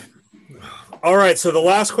 All right. So the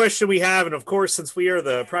last question we have, and of course, since we are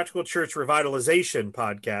the Practical Church Revitalization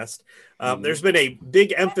podcast, there's been a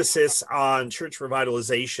big emphasis on church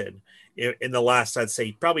revitalization in the last, I'd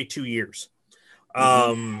say, probably 2 years.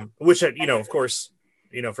 Which, of course,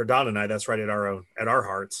 for Don and I, that's right at our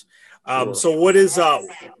hearts. Sure. So what is,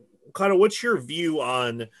 what's your view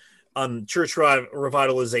on church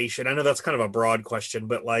revitalization? I know that's kind of a broad question,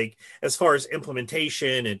 but like, as far as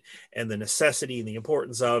implementation and the necessity and the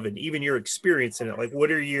importance of, and even your experience in it, like,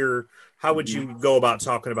 how would you go about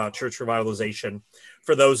talking about church revitalization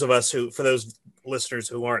for those listeners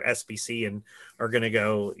who aren't SBC and are going to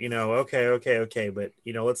go, okay. But,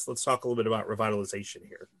 let's talk a little bit about revitalization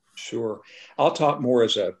here. Sure. I'll talk more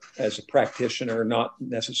as a practitioner, not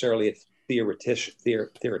necessarily a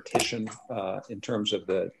theoretician in terms of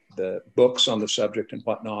the books on the subject and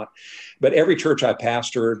whatnot. But every church I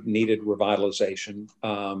pastored needed revitalization.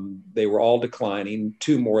 They were all declining,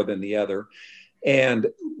 two more than the other. And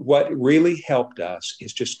what really helped us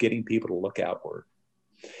is just getting people to look outward,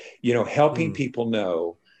 helping people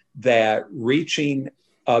know that reaching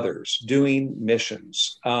others, doing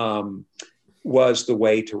missions, was the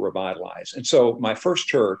way to revitalize. And so my first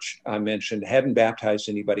church, I mentioned, hadn't baptized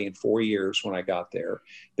anybody in 4 years when I got there.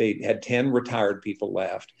 They had 10 retired people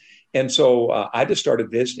left. And so I just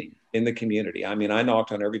started visiting in the community. I mean, I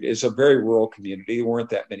knocked on every day. It's a very rural community. There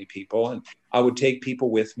weren't that many people. And I would take people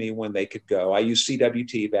with me when they could go. I used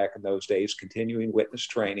CWT back in those days, continuing witness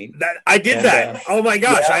training. I did that. Oh my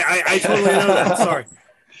gosh. Yeah. I totally know that. Sorry.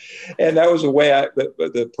 And that was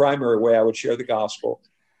the primary way I would share the gospel.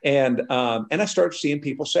 And I started seeing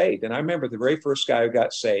people saved. And I remember the very first guy who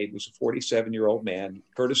got saved was a 47-year-old man,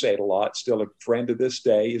 Curtis Adelot, still a friend to this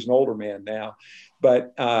day. He's an older man now.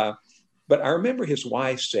 But I remember his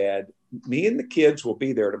wife said, me and the kids will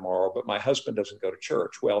be there tomorrow, but my husband doesn't go to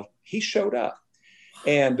church. Well, he showed up.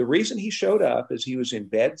 And the reason he showed up is he was in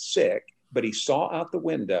bed sick, but he saw out the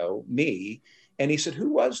window me, and he said, who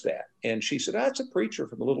was that? And she said, it's a preacher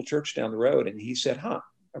from the little church down the road. And he said,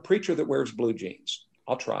 a preacher that wears blue jeans.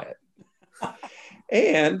 I'll try it.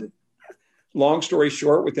 And long story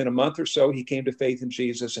short, within a month or so, he came to faith in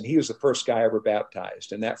Jesus, and he was the first guy ever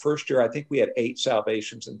baptized. And that first year, I think we had 8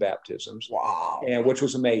 salvations and baptisms. Wow. And which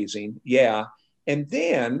was amazing. Yeah. And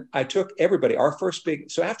then I took everybody,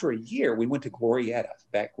 so after a year, we went to Glorieta,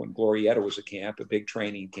 back when Glorieta was a camp, a big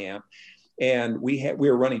training camp. And we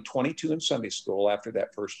were running 22 in Sunday school after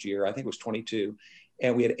that first year. I think it was 22.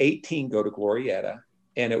 And we had 18 go to Glorieta.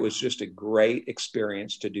 And it was just a great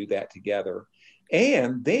experience to do that together.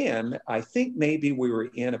 And then I think maybe we were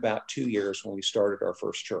in about 2 years when we started our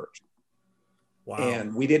first church. Wow.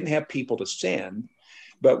 And we didn't have people to send,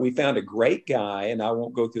 but we found a great guy, and I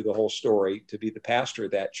won't go through the whole story, to be the pastor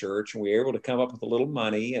of that church. And we were able to come up with a little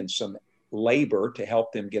money and some labor to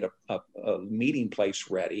help them get a meeting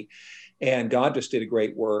place ready. And God just did a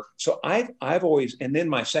great work. So I've always, and then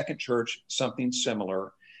my second church, something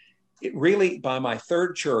similar. It really, by my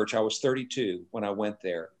third church, I was 32 when I went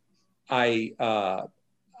there. I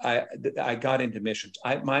got into missions.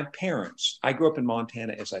 My parents, I grew up in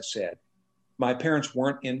Montana, as I said. My parents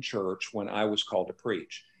weren't in church when I was called to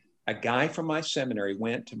preach. A guy from my seminary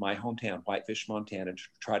went to my hometown, Whitefish, Montana, to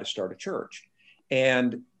try to start a church.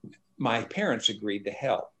 And my parents agreed to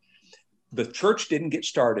help. The church didn't get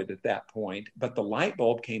started at that point, but the light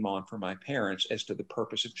bulb came on for my parents as to the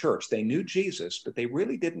purpose of church. They knew Jesus, but they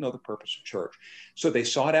really didn't know the purpose of church. So they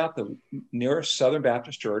sought out the nearest Southern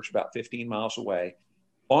Baptist church about 15 miles away.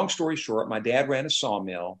 Long story short, my dad ran a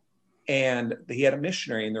sawmill, and he had a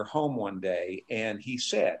missionary in their home one day. And he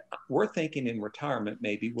said, we're thinking in retirement,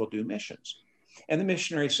 maybe we'll do missions. And the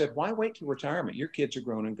missionary said, why wait till retirement? Your kids are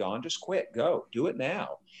grown and gone. Just quit, go, do it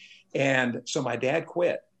now. And so my dad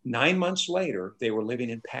quit. 9 months later, they were living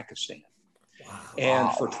in Pakistan. Wow.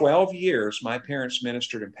 And for 12 years, my parents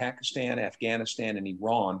ministered in Pakistan, Afghanistan, and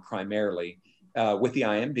Iran primarily with the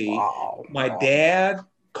IMB. Wow. My dad,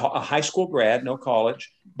 a high school grad, no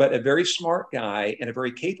college, but a very smart guy and a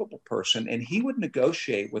very capable person. And he would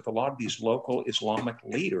negotiate with a lot of these local Islamic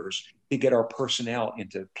leaders to get our personnel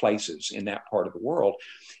into places in that part of the world.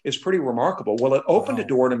 It's pretty remarkable. Well, it opened a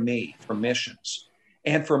door to me for missions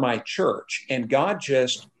and for my church. And God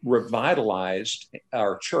just revitalized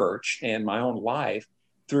our church and my own life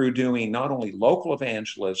through doing not only local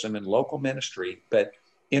evangelism and local ministry, but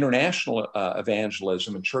international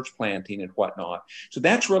evangelism and church planting and whatnot. So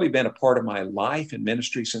that's really been a part of my life and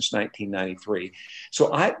ministry since 1993. So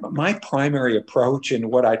my primary approach and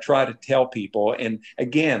what I try to tell people, and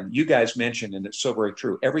again, you guys mentioned, and it's so very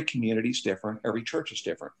true, every community is different, every church is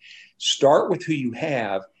different. Start with who you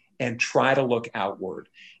have and try to look outward.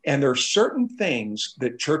 And there are certain things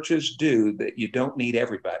that churches do that you don't need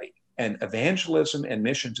everybody. And evangelism and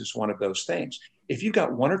missions is one of those things. If you've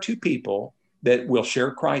got one or two people that will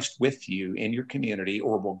share Christ with you in your community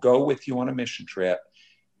or will go with you on a mission trip,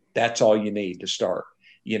 that's all you need to start.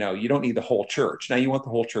 You know, you don't need the whole church. Now you want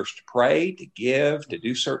the whole church to pray, to give, to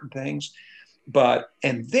do certain things.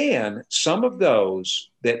 And then some of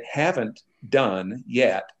those that haven't done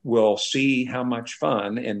yet will see how much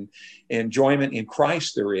fun and enjoyment in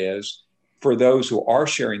Christ there is for those who are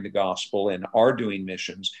sharing the gospel and are doing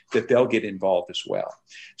missions, that they'll get involved as well.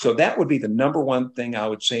 So that would be the number one thing I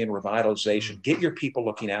would say in revitalization. Get your people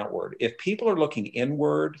looking outward. If people are looking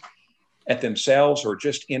inward at themselves or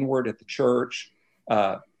just inward at the church,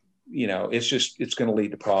 it's going to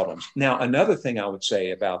lead to problems. Now, another thing I would say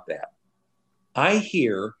about that, I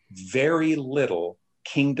hear very little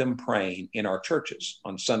kingdom praying in our churches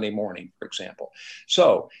on Sunday morning, for example.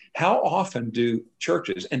 So how often do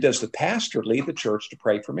churches, and does the pastor lead the church to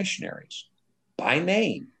pray for missionaries by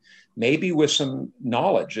name, maybe with some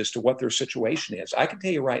knowledge as to what their situation is? I can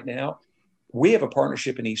tell you right now, we have a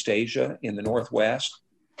partnership in East Asia, in the Northwest,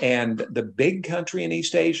 and the big country in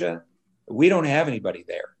East Asia, we don't have anybody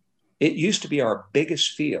there. It used to be our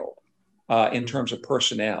biggest field in terms of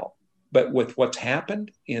personnel. But with what's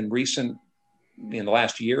happened in the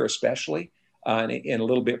last year, especially, and a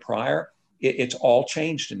little bit prior, it's all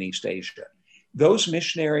changed in East Asia. Those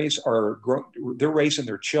missionaries they're raising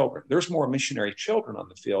their children. There's more missionary children on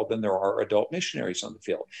the field than there are adult missionaries on the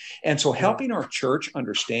field. And so helping our church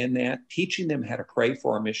understand that, teaching them how to pray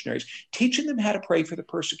for our missionaries, teaching them how to pray for the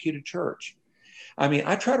persecuted church. I mean,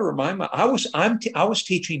 I try to remind I was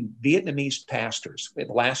teaching Vietnamese pastors in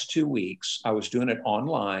the last 2 weeks. I was doing it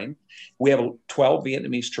online. We have 12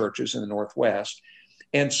 Vietnamese churches in the Northwest.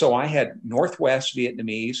 And so I had Northwest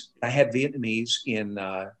Vietnamese. I had Vietnamese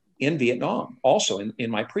in Vietnam also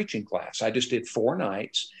in my preaching class. I just did 4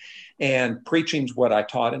 nights, and preaching's what I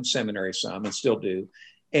taught in seminary some and still do.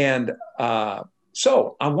 And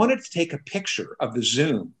so I wanted to take a picture of the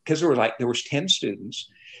Zoom because there was 10 students.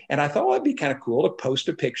 And I thought, it'd be kind of cool to post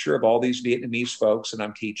a picture of all these Vietnamese folks that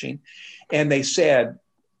I'm teaching. And they said,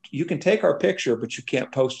 you can take our picture, but you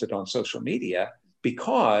can't post it on social media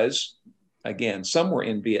because, again, some were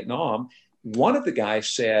in Vietnam. One of the guys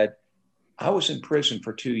said, I was in prison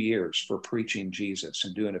for 2 years for preaching Jesus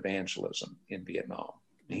and doing evangelism in Vietnam.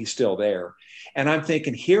 And he's still there. And I'm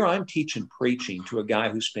thinking, here I'm teaching preaching to a guy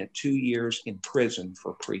who spent 2 years in prison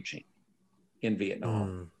for preaching in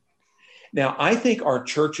Vietnam. Now, I think our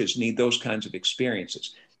churches need those kinds of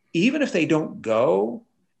experiences, even if they don't go,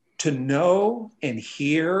 to know and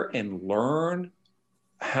hear and learn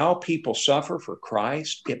how people suffer for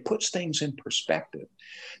Christ. It puts things in perspective.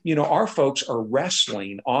 You know, our folks are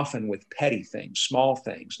wrestling often with petty things, small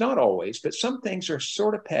things, not always, but some things are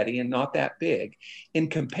sort of petty and not that big in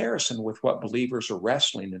comparison with what believers are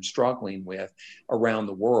wrestling and struggling with around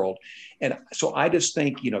the world. And so I just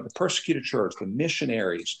think, the persecuted church, the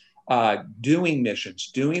missionaries, doing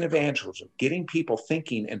missions, doing evangelism, getting people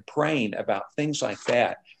thinking and praying about things like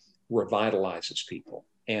that revitalizes people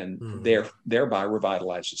and thereby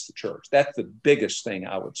revitalizes the church. That's the biggest thing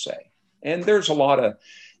I would say. And there's a lot of,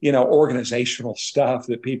 organizational stuff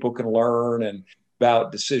that people can learn and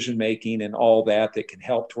about decision making and all that can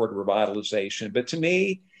help toward revitalization. But to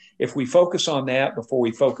me, if we focus on that before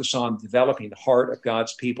we focus on developing the heart of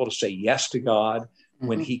God's people to say yes to God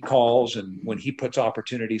when he calls and when he puts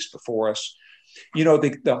opportunities before us, you know,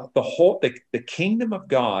 the kingdom of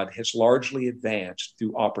God has largely advanced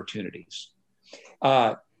through opportunities.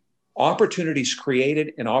 Opportunities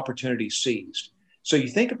created and opportunities seized. So you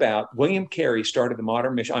think about William Carey started the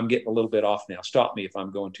modern mission. I'm getting a little bit off now. Stop me if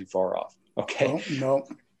I'm going too far off. Okay. Oh, no.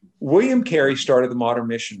 William Carey started the modern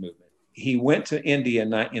mission movement. He went to India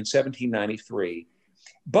in 1793.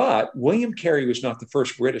 But William Carey was not the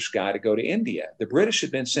first British guy to go to India. The British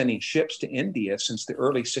had been sending ships to India since the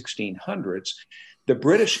early 1600s. The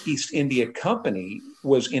British East India Company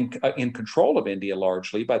was in control of India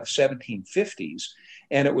largely by the 1750s.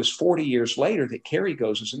 And it was 40 years later that Carey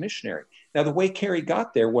goes as a missionary. Now, the way Carey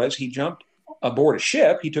got there was he jumped aboard a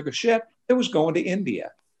ship. He took a ship that was going to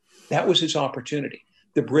India. That was his opportunity.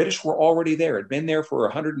 The British were already there, had been there for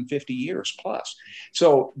 150 years plus.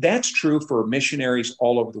 So that's true for missionaries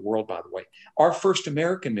all over the world, by the way. Our first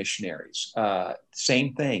American missionaries,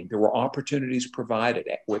 same thing. There were opportunities provided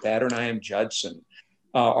with Adoniram Judson.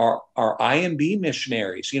 Our IMB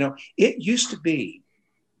missionaries, you know, it used to be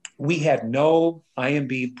we had no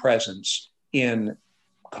IMB presence in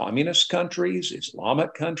communist countries,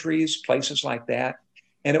 Islamic countries, places like that.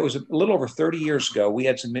 And it was a little over 30 years ago, we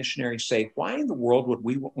had some missionaries say, why in the world would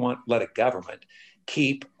we let a government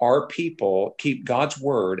keep our people, keep God's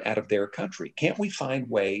word out of their country? Can't we find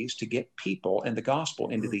ways to get people and the gospel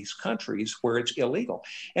into these countries where it's illegal?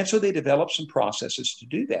 And so they developed some processes to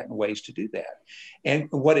do that and ways to do that. And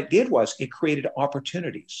what it did was it created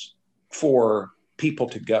opportunities for people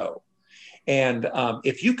to go. And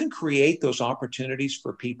if you can create those opportunities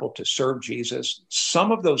for people to serve Jesus,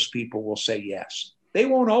 some of those people will say yes. They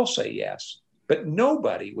won't all say yes, but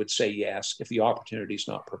nobody would say yes if the opportunity is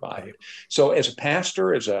not provided. So as a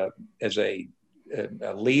pastor, as a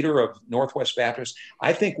leader of Northwest Baptist,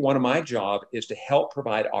 I think one of my job is to help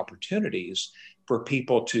provide opportunities for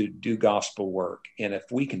people to do gospel work. And if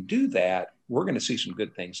we can do that, we're going to see some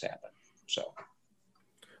good things happen. So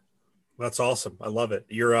that's awesome. I love it.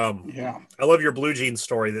 Your yeah. I love your blue jeans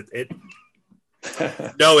story. That it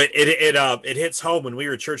no, it hits home. When we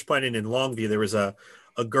were church planting in Longview, there was a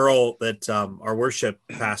girl that our worship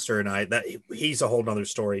pastor and I, that he's a whole nother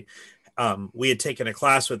story. We had taken a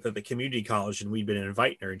class with at the community college and we'd been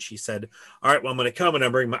inviting her, and she said, all right, well, I'm going to come and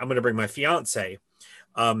I'm going to bring my fiance.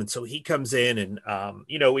 And so he comes in and,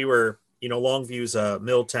 you know, we were, you know, Longview's a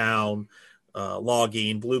mill town,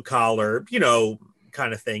 logging, blue collar, you know,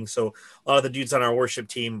 kind of thing. So a lot of the dudes on our worship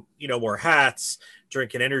team, you know, wore hats,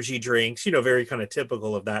 drinking energy drinks, you know, very kind of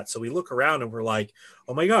typical of that. So we look around and we're like,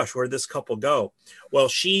 oh my gosh, where'd this couple go? Well,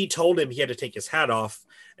 she told him he had to take his hat off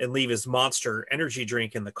and leave his Monster energy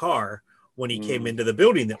drink in the car when he came into the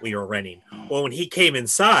building that we were renting. Well, when he came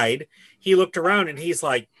inside, he looked around and he's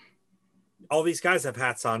like, all these guys have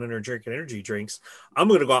hats on and are drinking energy drinks. I'm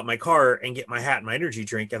going to go out in my car and get my hat and my energy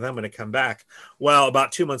drink, and then I'm going to come back. Well,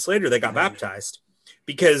 about 2 months later, they got baptized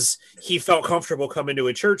because he felt comfortable coming to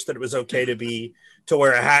a church that it was okay to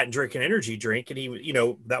wear a hat and drink an energy drink. And he, you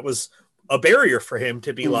know, that was a barrier for him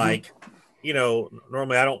to be like, you know,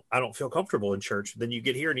 normally I don't feel comfortable in church. Then you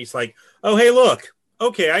get here and he's like, oh, hey, look,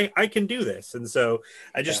 okay, I can do this. And so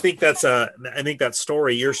I just think I think that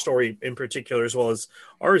story, your story in particular, as well as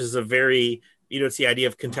ours, is a very, you know, it's the idea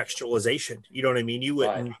of contextualization. You know what I mean? You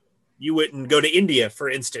wouldn't go to India, for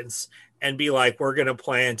instance, and be like, we're going to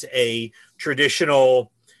plant a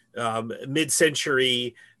traditional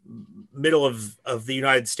mid-century middle of the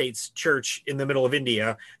United States church in the middle of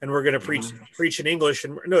India, and we're going to preach in English.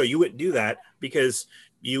 And no, you wouldn't do that, because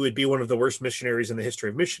you would be one of the worst missionaries in the history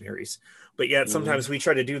of missionaries. But yet sometimes we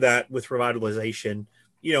try to do that with revitalization,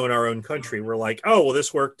 you know, in our own country. We're like, oh, well,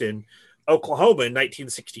 this worked in Oklahoma in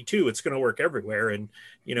 1962. It's going to work everywhere. And,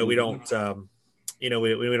 you know, we don't, you know,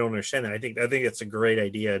 we don't understand that. I think it's a great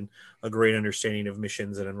idea and a great understanding of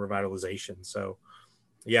missions and revitalization. So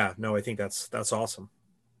yeah, no, I think that's awesome.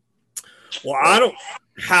 Well, I don't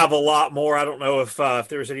have a lot more. I don't know if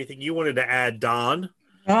there's anything you wanted to add, Don.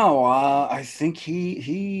 No, I think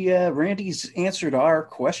he Randy's answered our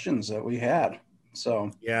questions that we had.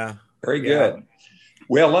 So yeah, very good.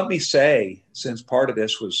 Well, let me say, since part of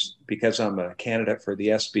this was because I'm a candidate for the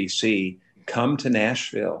SBC, come to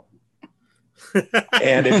Nashville.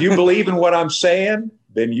 And if you believe in what I'm saying,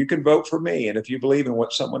 then you can vote for me. And if you believe in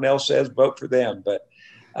what someone else says, vote for them. But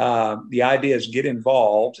the idea is get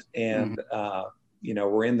involved, and you know,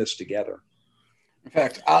 we're in this together. In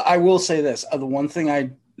fact, I will say this. The one thing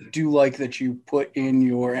I do like that you put in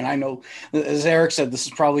your, and I know, as Eric said, this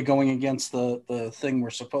is probably going against the thing we're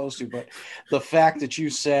supposed to, but the fact that you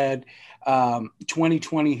said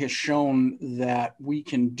 2020 has shown that we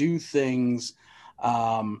can do things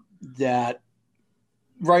that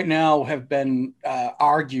right now have been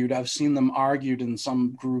argued. I've seen them argued in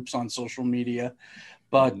some groups on social media,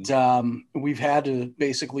 but we've had to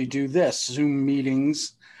basically do this Zoom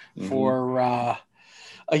meetings for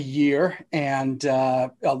a year, and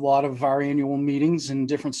a lot of our annual meetings and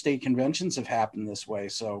different state conventions have happened this way.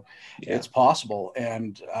 So it's possible.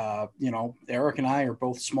 And, Eric and I are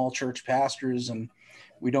both small church pastors, and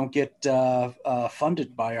we don't get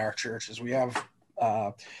funded by our churches. We have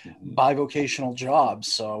bivocational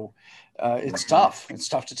jobs. So it's tough. It's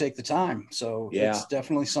tough to take the time. So it's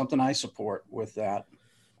definitely something I support with that.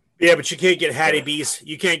 Yeah, but you can't get Hattie B's.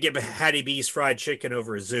 You can't get Hattie B's fried chicken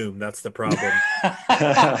over a Zoom. That's the problem.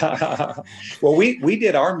 Well, we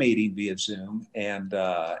did our meeting via Zoom, and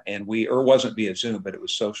we, or it wasn't via Zoom, but it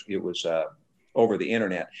was social. It was over the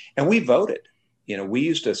internet, and we voted. We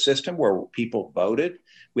used a system where people voted.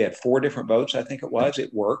 We had 4 different votes, I think it was.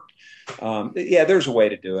 It worked. There's a way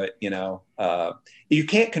to do it. You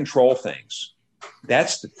can't control things.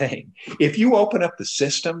 That's the thing. If you open up the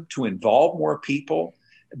system to involve more people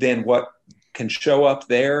than what can show up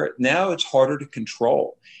there, now it's harder to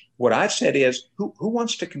control. What I've said is, who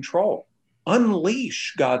wants to control?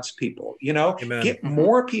 Unleash God's people, Amen. Get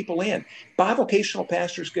more people in. Bivocational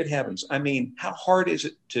pastors, good heavens. I mean, how hard is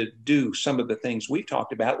it to do some of the things we've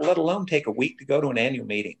talked about, let alone take a week to go to an annual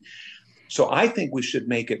meeting? So I think we should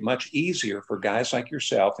make it much easier for guys like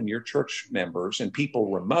yourself and your church members and people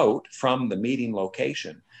remote from the meeting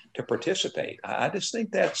location to participate. I just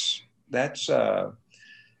think that's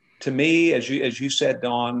to me, as you said,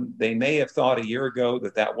 Don, they may have thought a year ago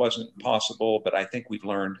that wasn't possible, but I think we've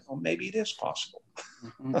learned, maybe it is possible.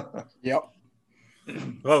 Yep.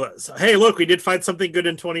 Well, so, hey, look, we did find something good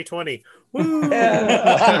in 2020. Woo! Not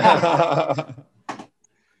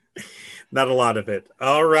a lot of it.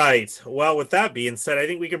 All right. Well, with that being said, I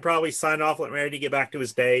think we can probably sign off. Let Randy get back to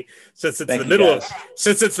his day, since it's the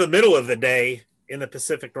middle of the day in the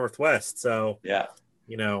Pacific Northwest. So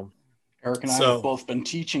Eric and I have both been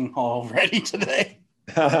teaching already today.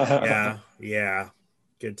 Yeah.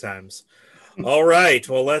 Good times. All right.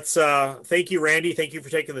 Well, let's thank you, Randy. Thank you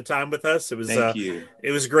for taking the time with us. It was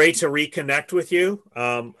it was great to reconnect with you.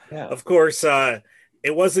 Of course,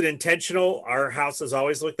 it wasn't intentional. Our house has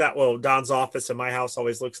always looked that well. Don's office and my house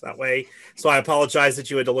always looks that way. So I apologize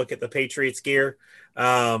that you had to look at the Patriots gear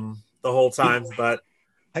the whole time, but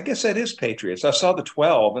I guess that is Patriots. I saw the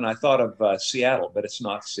 12 and I thought of Seattle, but it's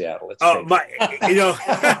not Seattle. It's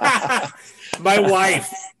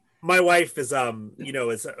my wife is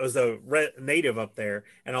is a native up there,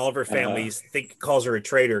 and all of her family calls her a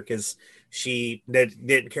traitor because she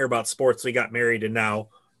didn't care about sports. We got married, and now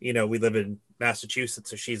we live in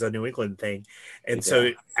Massachusetts, so she's a New England thing. And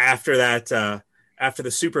so after that, after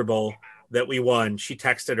the Super Bowl that we won, she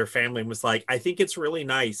texted her family and was like, I think it's really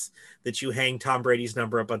nice that you hang Tom Brady's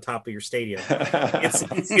number up on top of your stadium.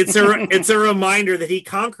 It's a reminder that he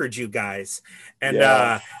conquered you guys. And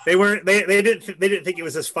they didn't think it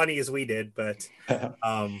was as funny as we did, but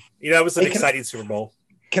it was an exciting Super Bowl.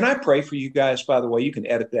 Can I pray for you guys, by the way? You can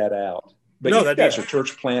edit that out. But you guys are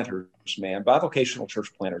church planters, man, bivocational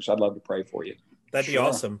church planters. I'd love to pray for you. That'd be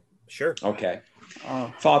awesome. Sure. Okay.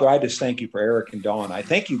 Father, I just thank you for Eric and Dawn. I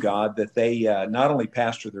thank you, God, that they not only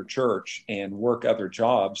pastor their church and work other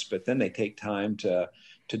jobs, but then they take time to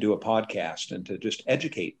do a podcast and to just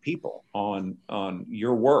educate people on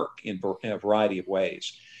your work in a variety of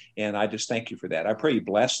ways. And I just thank you for that. I pray you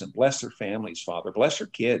bless them, bless their families, Father, bless their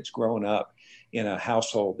kids growing up in a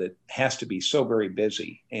household that has to be so very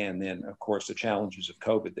busy. And then, of course, the challenges of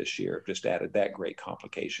COVID this year have just added that great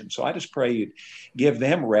complication. So I just pray you'd give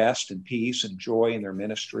them rest and peace and joy in their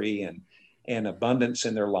ministry and abundance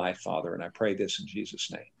in their life, Father. And I pray this in Jesus'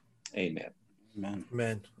 name. Amen.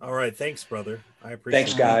 Amen. All right. Thanks, brother. I appreciate it.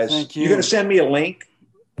 Thanks, guys. Thank you. You're going to send me a link?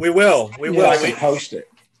 We will. We will. I can post it.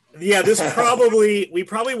 Yeah, we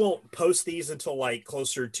probably won't post these until like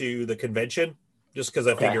closer to the convention. Just because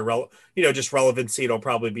I figure, just relevancy, it'll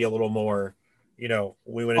probably be a little more, we want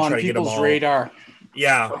to try to get them all. On people's radar.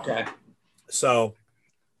 Yeah. Okay. So,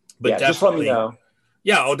 but definitely, just let me know.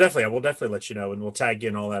 Yeah, we'll definitely let you know, and we'll tag you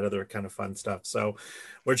in all that other kind of fun stuff. So,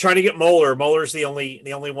 we're trying to get Moeller. Moeller's the only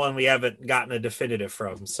one we haven't gotten a definitive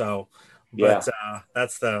from. So, but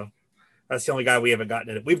that's the only guy we haven't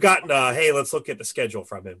gotten it. We've gotten hey, let's look at the schedule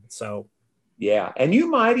from him. So, Yeah. And you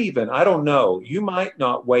might even, I don't know, you might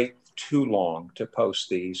not wait too long to post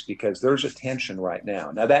these because there's a tension right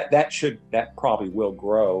now. Now that probably will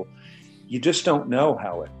grow. You just don't know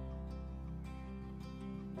how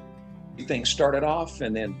things started off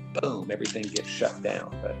and then boom, everything gets shut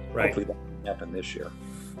down. But hopefully that won't happen this year.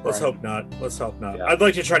 Let's hope not. Yeah. I'd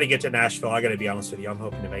like to try to get to Nashville. I got to be honest with you. I'm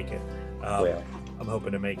hoping to make it. I'm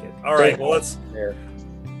hoping to make it. All right. Well, let's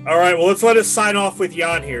let us sign off with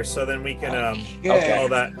Jan here, so then we can all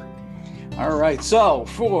that. All right. So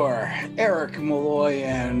for Eric Malloy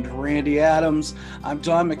and Randy Adams, I'm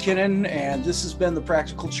Don McKinnon, and this has been the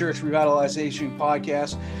Practical Church Revitalization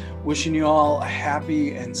Podcast. Wishing you all a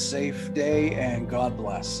happy and safe day, and God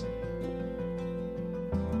bless.